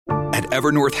At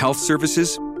Evernorth Health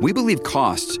Services, we believe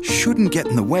costs shouldn't get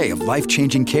in the way of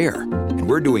life-changing care, and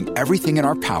we're doing everything in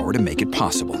our power to make it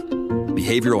possible.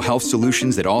 Behavioral health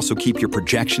solutions that also keep your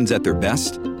projections at their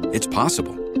best? It's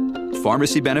possible.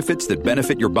 Pharmacy benefits that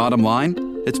benefit your bottom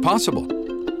line? It's possible.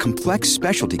 Complex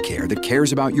specialty care that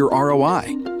cares about your ROI?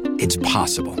 It's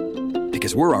possible.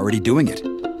 Because we're already doing it.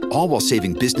 All while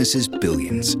saving businesses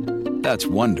billions. That's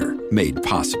Wonder made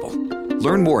possible.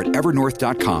 Learn more at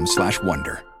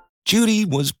evernorth.com/wonder. Judy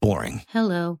was boring.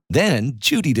 Hello. Then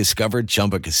Judy discovered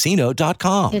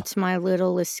ChumbaCasino.com. It's my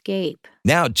little escape.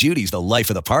 Now Judy's the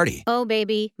life of the party. Oh,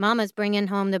 baby, mama's bringing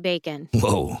home the bacon.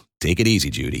 Whoa, take it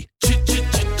easy, Judy.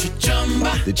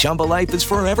 The Chumba life is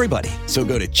for everybody. So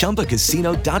go to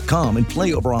ChumbaCasino.com and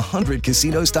play over 100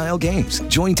 casino-style games.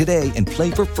 Join today and play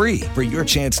for free for your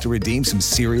chance to redeem some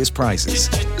serious prizes.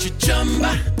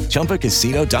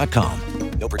 ChumbaCasino.com.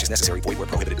 No purchase necessary. Void where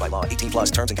prohibited by law.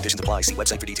 18+ terms and conditions apply. See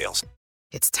website for details.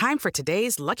 It's time for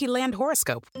today's Lucky Land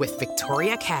horoscope with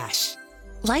Victoria Cash.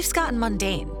 Life's gotten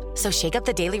mundane, so shake up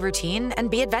the daily routine and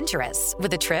be adventurous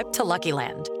with a trip to Lucky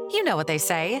Land. You know what they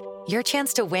say. Your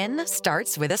chance to win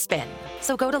starts with a spin.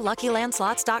 So go to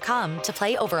LuckyLandSlots.com to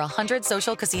play over 100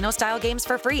 social casino-style games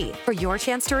for free for your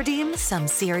chance to redeem some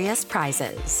serious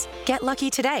prizes. Get lucky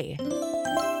today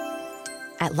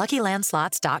at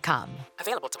LuckyLandSlots.com.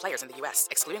 Available to players in the U.S.,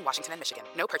 excluding Washington and Michigan.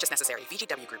 No purchase necessary.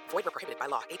 VGW Group. Void where prohibited by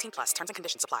law. 18+ terms and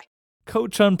conditions apply.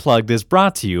 Coach Unplugged is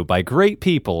brought to you by great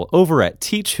people over at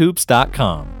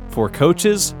TeachHoops.com for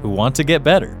coaches who want to get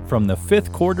better. From the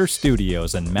Fifth Quarter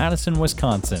Studios in Madison,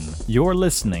 Wisconsin, you're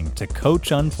listening to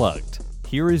Coach Unplugged.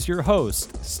 Here is your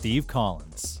host, Steve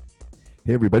Collins.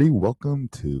 Hey, everybody. Welcome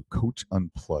to Coach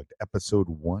Unplugged, episode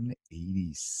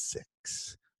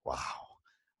 186. Wow.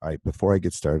 All right. Before I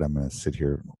get started, I'm going to sit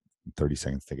here 30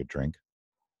 seconds, take a drink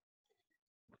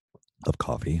of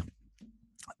coffee.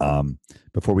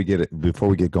 Before we get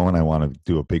going, I want to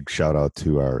do a big shout out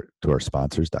to our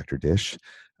sponsors, Dr. Dish,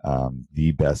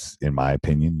 the best, in my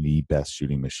opinion, the best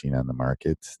shooting machine on the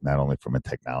market, not only from a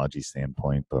technology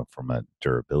standpoint, but from a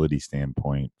durability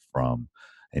standpoint, from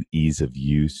an ease of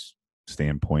use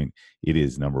standpoint. It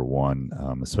is number one,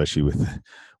 especially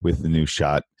with the new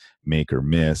shot make or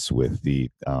miss, with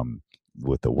the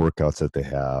workouts that they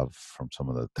have from some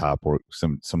of the top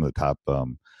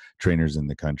trainers in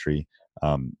the country.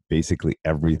 Basically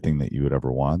everything that you would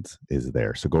ever want is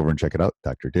there. So go over and check it out,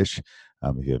 Dr. Dish.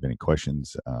 If you have any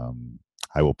questions,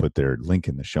 I will put their link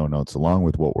in the show notes along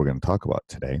with what we're going to talk about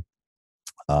today.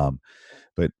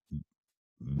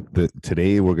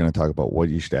 Today we're going to talk about what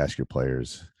you should ask your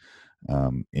players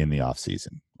in the off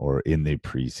season or in the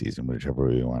preseason, whichever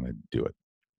way you want to do it.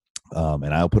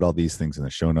 And I'll put all these things in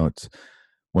the show notes.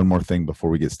 One more thing before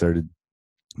we get started,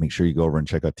 make sure you go over and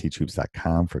check out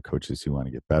teachhoops.com for coaches who want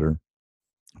to get better.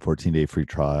 14-day free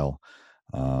trial.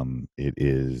 It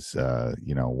is,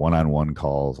 one-on-one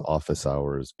calls, office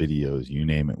hours, videos, you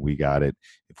name it. We got it.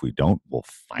 If we don't, we'll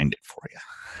find it for you.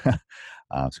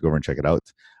 So go over and check it out.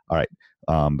 All right.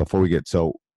 Before we get,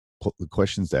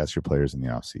 questions to ask your players in the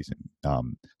off season. So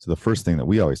the first thing that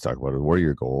we always talk about is, what are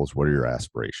your goals? What are your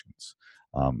aspirations?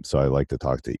 So I like to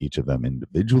talk to each of them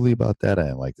individually about that.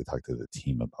 I like to talk to the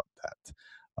team about that.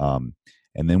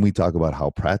 And then we talk about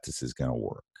how practice is going to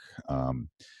work.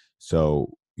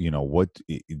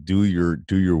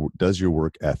 Does your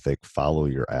work ethic follow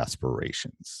your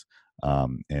aspirations?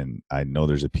 And I know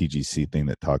there's a PGC thing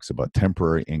that talks about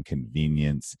temporary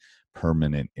inconvenience,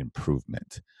 permanent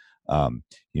improvement. Are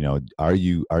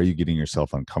you getting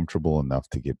yourself uncomfortable enough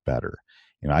to get better?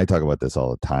 I talk about this all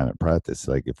the time at practice.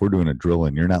 Like, if we're doing a drill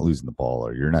and you're not losing the ball,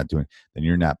 or then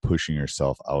you're not pushing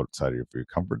yourself outside of your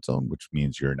comfort zone, which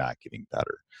means you're not getting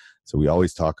better. So we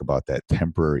always talk about that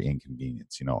temporary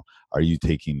inconvenience. Are you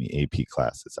taking the AP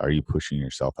classes? Are you pushing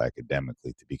yourself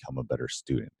academically to become a better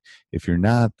student? If you're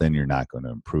not, then you're not going to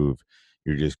improve.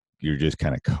 You're just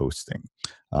kind of coasting.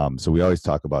 So we always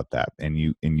talk about that. And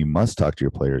you must talk to your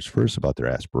players first about their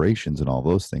aspirations and all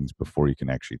those things before you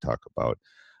can actually talk about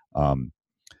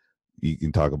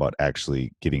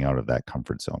actually getting out of that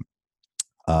comfort zone.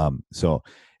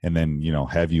 And then,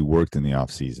 have you worked in the off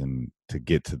season to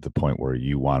get to the point where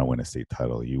you want to win a state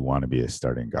title? You want to be a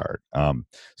starting guard.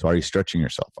 So are you stretching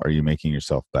yourself? Are you making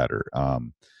yourself better?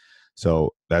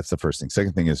 So that's the first thing.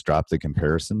 Second thing is, drop the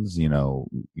comparisons. I know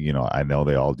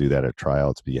they all do that at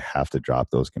tryouts, but you have to drop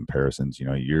those comparisons.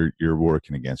 You're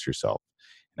working against yourself.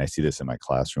 And I see this in my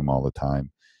classroom all the time.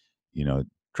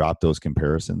 Drop those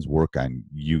comparisons, work on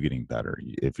you getting better.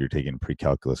 If you're taking a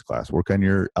pre-calculus class, work on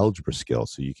your algebra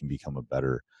skills so you can become a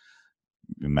better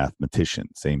mathematician.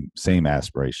 Same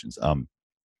aspirations.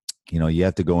 You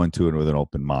have to go into it with an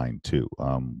open mind too.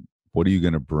 What are you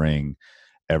going to bring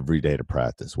every day to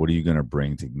practice? What are you going to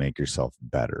bring to make yourself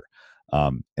better?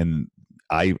 And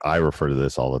I refer to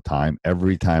this all the time.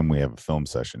 Every time we have a film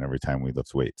session, every time we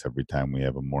lift weights, every time we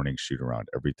have a morning shoot around,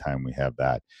 every time we have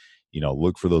that,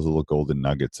 look for those little golden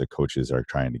nuggets that coaches are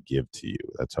trying to give to you.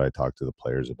 That's what I talk to the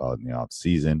players about in the off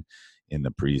season, in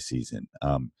the preseason.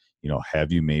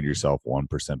 Have you made yourself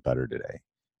 1% better today?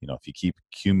 If you keep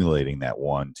accumulating that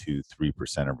 1, 2,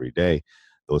 3% every day,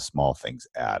 those small things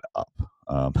add up.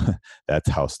 That's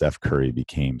how Steph Curry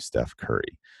became Steph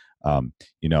Curry. Then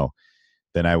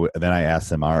I ask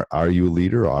them, are you a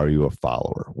leader or are you a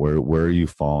follower? Where are you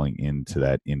falling into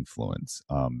that influence?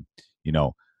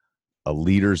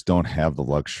 Leaders don't have the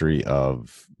luxury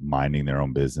of minding their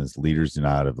own business. Leaders do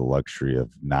not have the luxury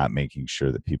of not making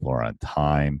sure that people are on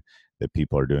time, that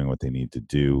people are doing what they need to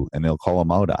do, and they'll call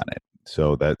them out on it.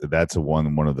 So that's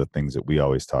one of the things that we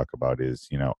always talk about is,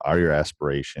 are your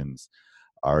aspirations,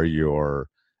 are your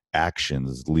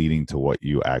actions leading to what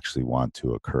you actually want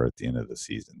to occur at the end of the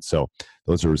season? So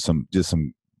those are some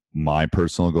my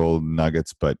personal golden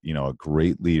nuggets, but a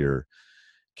great leader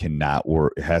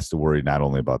has to worry not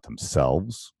only about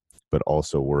themselves, but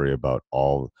also worry about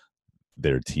all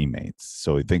their teammates.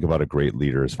 So think about a great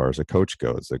leader as far as a coach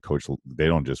goes. The coach, they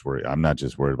don't just worry. I'm not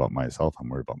just worried about myself. I'm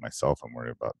worried about myself. I'm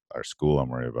worried about our school. I'm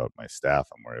worried about my staff.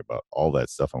 I'm worried about all that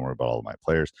stuff. I'm worried about all of my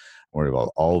players. I'm worried about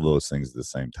all of those things at the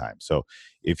same time. So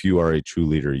if you are a true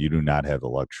leader, you do not have the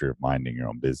luxury of minding your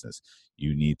own business.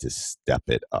 You need to step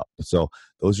it up. So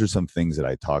those are some things that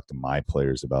I talk to my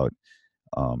players about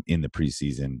in the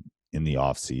preseason, in the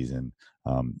off season.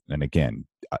 And again,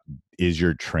 is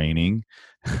your training,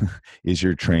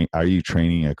 are you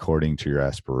training according to your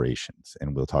aspirations?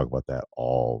 And we'll talk about that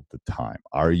all the time.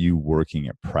 Are you working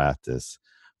at practice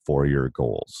for your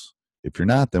goals? If you're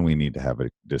not, then we need to have a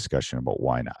discussion about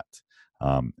why not.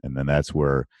 And then that's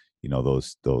where,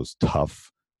 those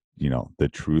tough, the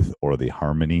truth or the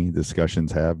harmony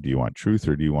discussions have. Do you want truth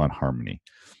or do you want harmony?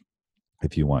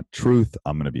 If you want truth,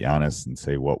 I'm going to be honest and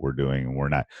say what we're doing, and we're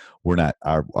not.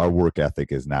 Our work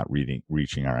ethic is not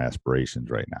reaching our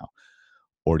aspirations right now.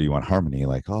 Or do you want harmony?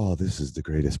 Like, oh, this is the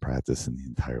greatest practice in the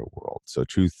entire world. So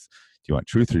truth. Do you want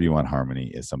truth or do you want harmony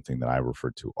is something that I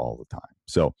refer to all the time.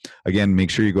 So again,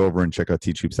 make sure you go over and check out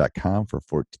teachhoops.com for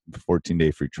 14-day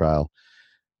free trial,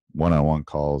 one-on-one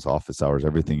calls, office hours,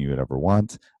 everything you would ever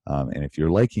want. And if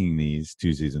you're liking these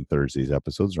Tuesdays and Thursdays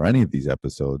episodes or any of these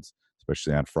episodes,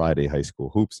 especially on Friday, High School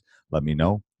Hoops, let me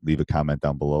know. Leave a comment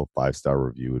down below. 5-star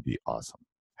review would be awesome.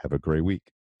 Have a great week.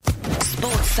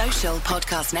 Sports Social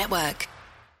Podcast Network.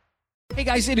 Hey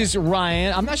guys, it is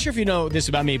Ryan. I'm not sure if you know this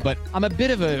about me, but I'm a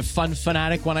bit of a fun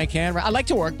fanatic when I can. I like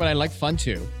to work, but I like fun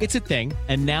too. It's a thing.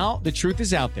 And now the truth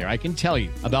is out there. I can tell you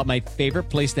about my favorite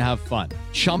place to have fun.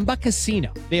 Chumba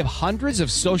Casino. They have hundreds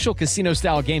of social casino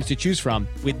style games to choose from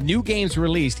with new games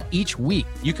released each week.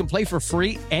 You can play for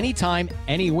free anytime,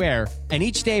 anywhere. And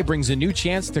each day brings a new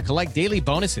chance to collect daily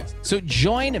bonuses. So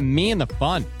join me in the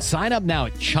fun. Sign up now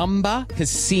at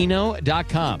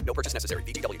ChumbaCasino.com. No purchase necessary.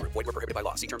 VGW Group. Void where prohibited by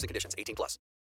law. See terms and conditions. 18+.